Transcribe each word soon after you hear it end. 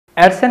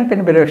AdSense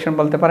pin verification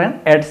বলতে পারেন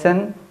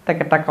AdSense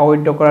থেকে টাকা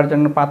উইথড্র করার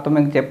জন্য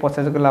প্রাথমিক যে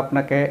প্রসেসগুলো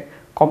আপনাকে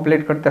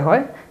কমপ্লিট করতে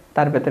হয়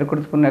তার ভেতরে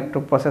গুরুত্বপূর্ণ একটু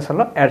প্রসেস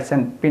হলো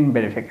অ্যাডসেন্স পিন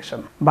ভেরিফিকেশন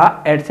বা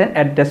অ্যাডসেন্স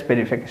অ্যাড্রেস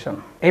ভেরিফিকেশন।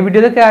 এই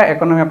ভিডিও থেকে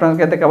এখন আমি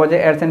আপনাদেরকে দেখাবো যে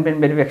অ্যাডসেন্স পিন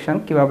ভেরিফিকেশন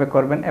কীভাবে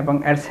করবেন এবং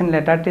অ্যাডসেন্স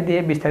লেটারটি দিয়ে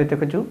বিস্তারিত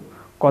কিছু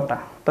কথা।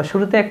 তো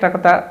শুরুতে একটা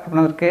কথা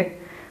আপনাদেরকে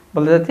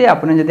বলতে যাচ্ছি,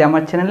 আপনি যদি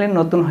আমার চ্যানেলে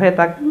নতুন হয়ে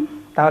থাকেন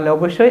তাহলে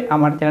অবশ্যই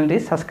আমার চ্যানেলটি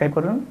সাবস্ক্রাইব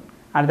করুন,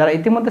 আর যারা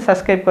ইতিমধ্যে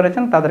সাবস্ক্রাইব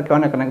করেছেন তাদেরকে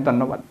অনেক অনেক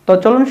ধন্যবাদ। তো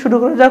চলুন শুরু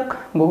করা যাক।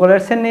 গুগল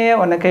অ্যাডসেন্স নিয়ে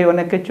অনেকেই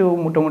অনেক কিছু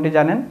মোটামুটি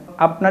জানেন।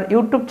 আপনার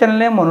ইউটিউব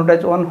চ্যানেলে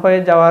মনিটাইজ অন হয়ে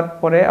যাওয়ার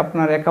পরে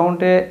আপনার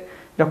অ্যাকাউন্টে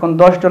যখন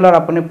 $10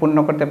 আপনি পূর্ণ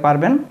করতে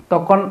পারবেন,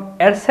 তখন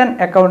অ্যাডসেন্স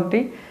অ্যাকাউন্টটি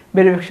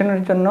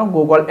ভেরিফিকেশনের জন্য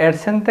গুগল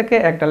অ্যাডসেন্স থেকে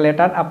একটা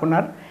লেটার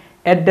আপনার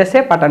অ্যাড্রেসে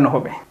পাঠানো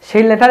হবে।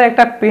 সেই লেটারে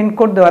একটা পিন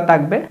কোড দেওয়া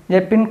থাকবে, যে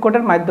পিন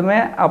কোডের মাধ্যমে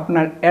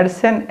আপনার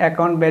অ্যাডসেন্স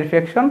অ্যাকাউন্ট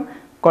ভেরিফিকেশন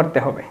করতে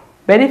হবে।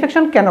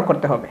 ভেরিফিকেশন কেন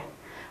করতে হবে?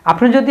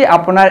 আপনি যদি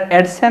আপনার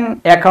অ্যাডসেন্স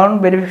অ্যাকাউন্ট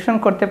ভেরিফিকেশন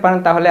করতে পারেন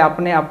তাহলে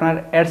আপনি আপনার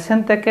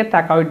অ্যাডসেন্স থেকে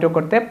টাকা উইথড্র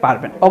করতে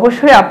পারবেন।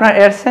 অবশ্যই আপনার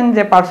অ্যাডসেন্স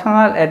যে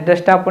পার্সোনাল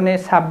অ্যাড্রেসটা আপনি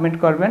সাবমিট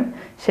করবেন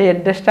সেই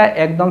অ্যাড্রেসটা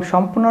একদম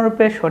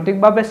সম্পূর্ণরূপে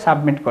সঠিকভাবে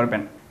সাবমিট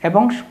করবেন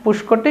এবং পুশ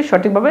কোডটি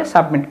সঠিকভাবে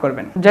সাবমিট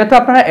করবেন। যেহেতু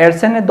আপনার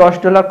অ্যাডসেন্সে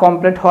 $10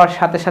 কমপ্লিট হওয়ার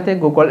সাথে সাথে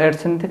গুগল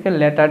অ্যাডসেন্স থেকে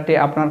লেটারটি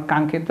আপনার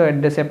কাঙ্ক্ষিত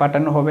অ্যাড্রেসে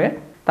পাঠানো হবে,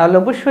 তাহলে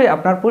অবশ্যই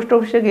আপনার পোস্ট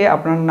অফিসে গিয়ে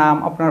আপনার নাম,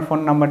 আপনার ফোন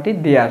নাম্বারটি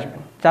দিয়ে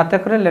আসবেন, যাতে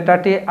করে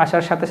লেটারটি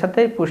আসার সাথে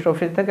সাথেই পোস্ট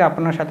অফিস থেকে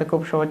আপনার সাথে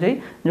খুব সহজেই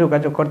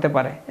যোগাযোগ করতে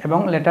পারে এবং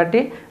লেটারটি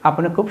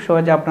আপনি খুব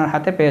সহজে আপনার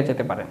হাতে পেয়ে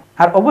যেতে পারেন।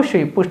 আর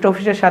অবশ্যই পোস্ট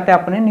অফিসের সাথে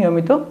আপনি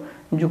নিয়মিত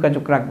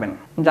যোগাযোগ রাখবেন,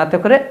 যাতে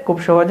করে খুব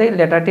সহজেই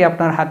লেটারটি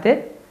আপনার হাতে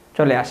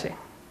চলে আসে।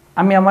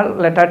 আমি আমার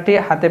লেটারটি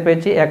হাতে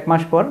পেয়েছি 1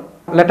 মাস পর।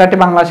 লেটারটি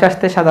বাংলাদেশে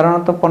আসতে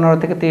সাধারণত 15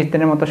 থেকে 30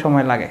 দিনের মতো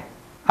সময় লাগে।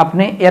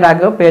 আপনি এর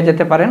আগেও পেয়ে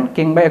যেতে পারেন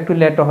কিংবা একটু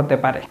লেটও হতে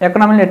পারে। এখন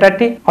আমি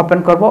লেটারটি ওপেন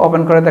করব,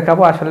 ওপেন করে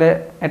দেখাবো আসলে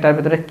এটার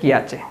ভিতরে কি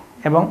আছে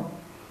এবং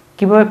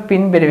কিভাবে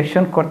পিন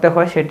ভেরিফিকেশন করতে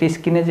হয় সেটি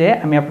স্ক্রিনে যেয়ে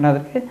আমি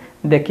আপনাদেরকে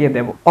দেখিয়ে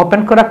দেব।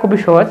 ওপেন করা খুবই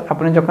সহজ।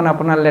 আপনি যখন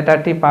আপনার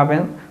লেটারটি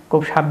পাবেন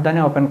খুব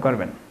সাবধানে ওপেন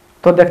করবেন।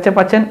 তো দেখতে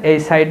পাচ্ছেন এই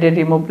সাইডে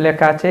রিমুভ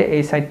লেখা আছে,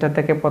 এই সাইডটা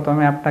থেকে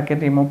প্রথমে আপনাকে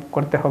রিমুভ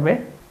করতে হবে,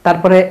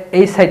 তারপরে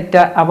এই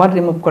সাইডটা আবার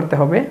রিমুভ করতে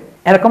হবে।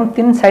 এরকম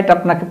 3 সাইড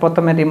আপনাকে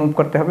প্রথমে রিমুভ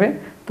করতে হবে।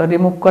 তো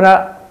রিমুভ করা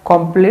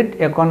কমপ্লিট।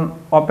 এখন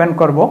ওপেন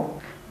করব।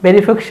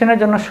 ভেরিফিকেশনের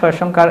জন্য 6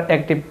 সংখ্যার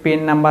একটি পিন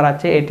নাম্বার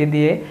আছে, এটি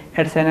দিয়ে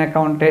অ্যাডসেন্স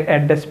অ্যাকাউন্টে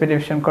অ্যাড্রেস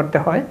ভেরিফিকেশন করতে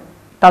হয়।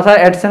 তাছাড়া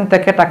অ্যাডসেন্স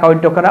থেকে টাকা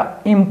উইথড্র করা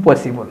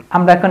ইম্পসিবল।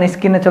 আমরা এখন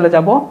স্ক্রিনে চলে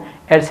যাব।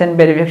 অ্যাডসেন্স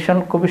ভেরিফিকেশন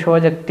খুবই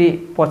সহজ একটি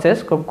প্রসেস,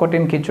 খুব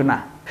কঠিন কিছু না,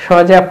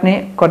 সহজে আপনি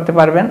করতে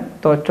পারবেন।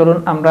 তো চলুন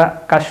আমরা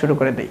কাজ শুরু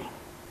করে দিই।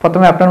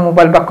 প্রথমে আপনার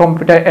মোবাইল বা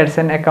কম্পিউটার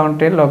অ্যাডসেন্স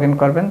অ্যাকাউন্টে লগ ইন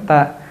করবেন। তা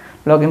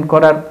লগ ইন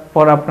করার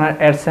পর আপনার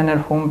অ্যাডসেন্সের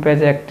হোম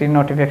পেজে একটি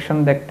নোটিফিকেশন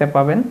দেখতে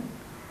পাবেন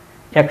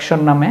অ্যাকশন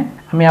নামে।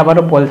 আমি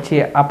আবারও বলছি,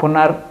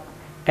 আপনার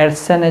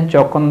অ্যাডসেন্সে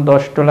যখন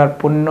 $10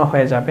 পূর্ণ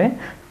হয়ে যাবে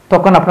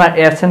তখন আপনার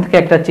অ্যাডসেন্স থেকে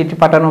একটা চিঠি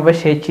পাঠানো হবে।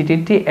 সেই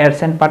চিঠিটি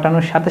অ্যাডসেন্স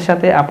পাঠানোর সাথে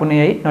সাথে আপনি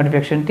এই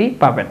নোটিফিকেশনটি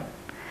পাবেন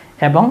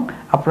এবং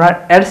আপনার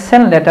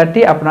অ্যাডসেন্স লেটারটি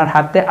আপনার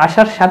হাতে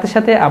আসার সাথে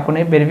সাথে আপনি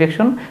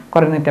ভেরিফিকেশন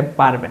করে নিতে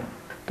পারবেন।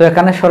 তো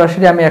এখানে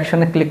সরাসরি আমি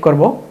অ্যাকশনে ক্লিক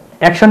করব।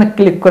 অ্যাকশনে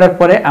ক্লিক করার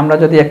পরে আমরা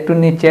যদি একটু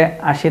নিচে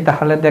আসি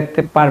তাহলে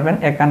দেখতে পারবেন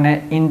এখানে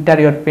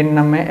ইন্টারিয়র পিন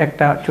নামে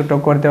একটা ছোট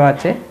করে দেওয়া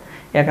আছে।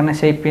 এখানে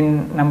সেই পিন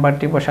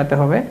নাম্বারটি বসাতে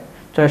হবে।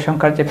 6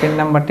 সংখ্যার যে পিন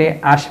নাম্বারটি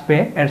আসবে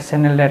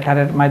অ্যাডসেন্স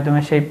লেটারের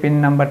মাধ্যমে সেই পিন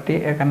নাম্বারটি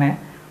এখানে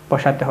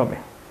বসাতে হবে।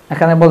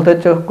 এখানে বলতে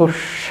হচ্ছে খুব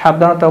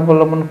সাবধানতা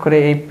অবলম্বন করে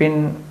এই পিন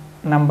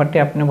নাম্বারটি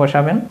আপনি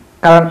বসাবেন,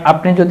 কারণ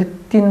আপনি যদি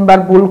 3 বার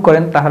ভুল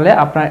করেন তাহলে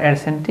আপনার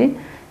অ্যাডসেন্সটি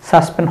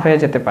সাসপেন্ড হয়ে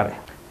যেতে পারে।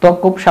 তো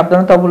খুব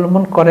সাবধানতা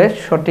অবলম্বন করে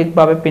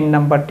সঠিকভাবে পিন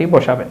নাম্বারটি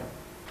বসাবেন।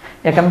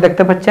 এখানে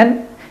দেখতে পাচ্ছেন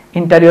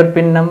ইন্টারিয়র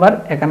পিন নাম্বার,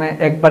 এখানে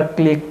একবার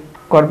ক্লিক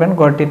করবেন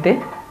ঘরটিতে।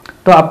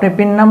 তো আপনি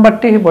পিন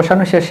নাম্বারটি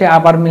বসানো শেষে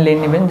আবার মিলিয়ে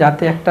নেবেন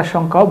যাতে একটা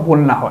সংখ্যাও ভুল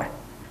না হয়।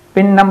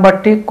 পিন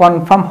নাম্বারটি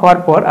কনফার্ম হওয়ার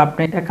পর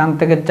আপনি এখান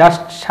থেকে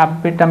জাস্ট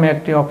সাবমিট নামে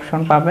একটি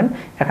অপশন পাবেন,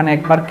 এখানে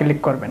একবার ক্লিক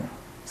করবেন।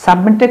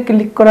 সাবমিটে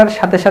ক্লিক করার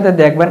সাথে সাথে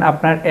দেখবেন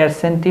আপনার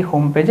অ্যাডসেন্সটি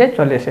হোম পেজে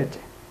চলে এসেছে।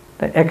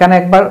 তো এখানে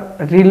একবার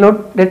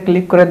রিলোডে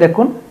ক্লিক করে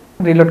দেখুন।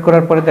 রিলোড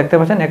করার পরে দেখতে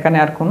পাচ্ছেন এখানে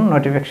আর কোনো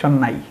নোটিফিকেশন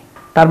নাই,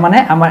 তার মানে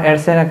আমার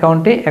অ্যাডসেন্স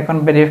অ্যাকাউন্টটি এখন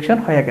ভেরিফিকেশন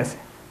হয়ে গেছে।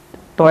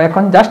 তো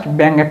এখন জাস্ট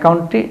ব্যাঙ্ক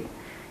অ্যাকাউন্টটি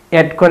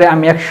অ্যাড করে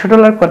আমি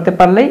 $100 করতে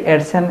পারলেই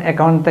অ্যাডসেন্স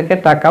অ্যাকাউন্ট থেকে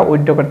টাকা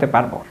উইথড্র করতে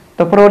পারবো।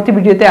 তো পরবর্তী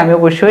ভিডিওতে আমি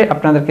অবশ্যই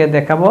আপনাদেরকে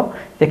দেখাবো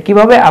যে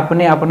কিভাবে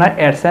আপনি আপনার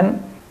অ্যাডসেন্স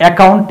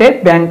অ্যাকাউন্টে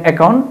ব্যাঙ্ক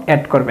অ্যাকাউন্ট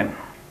অ্যাড করবেন।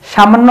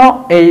 সামান্য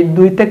এই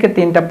 2 থেকে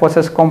 3টা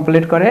প্রসেস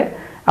কমপ্লিট করে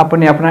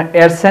আপনি আপনার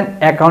অ্যাডসেন্স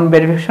অ্যাকাউন্ট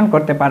ভেরিফিকেশন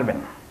করতে পারবেন।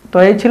 তো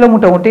এই ছিল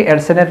মোটামুটি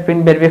অ্যাডসেন্সের পিন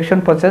ভেরিফিকেশন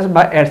প্রসেস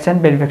বা অ্যাডসেন্স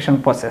ভেরিফিকেশন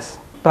প্রসেস।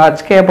 তো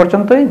আজকে এ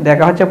পর্যন্তই,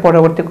 দেখা হচ্ছে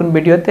পরবর্তী কোন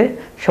ভিডিওতে।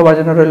 সবার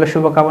জন্য রইল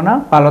শুভকামনা,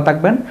 ভালো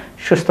থাকবেন,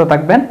 সুস্থ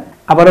থাকবেন।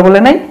 আবারও বলে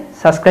নেই,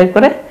 সাবস্ক্রাইব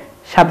করে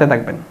সাথে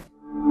থাকবেন।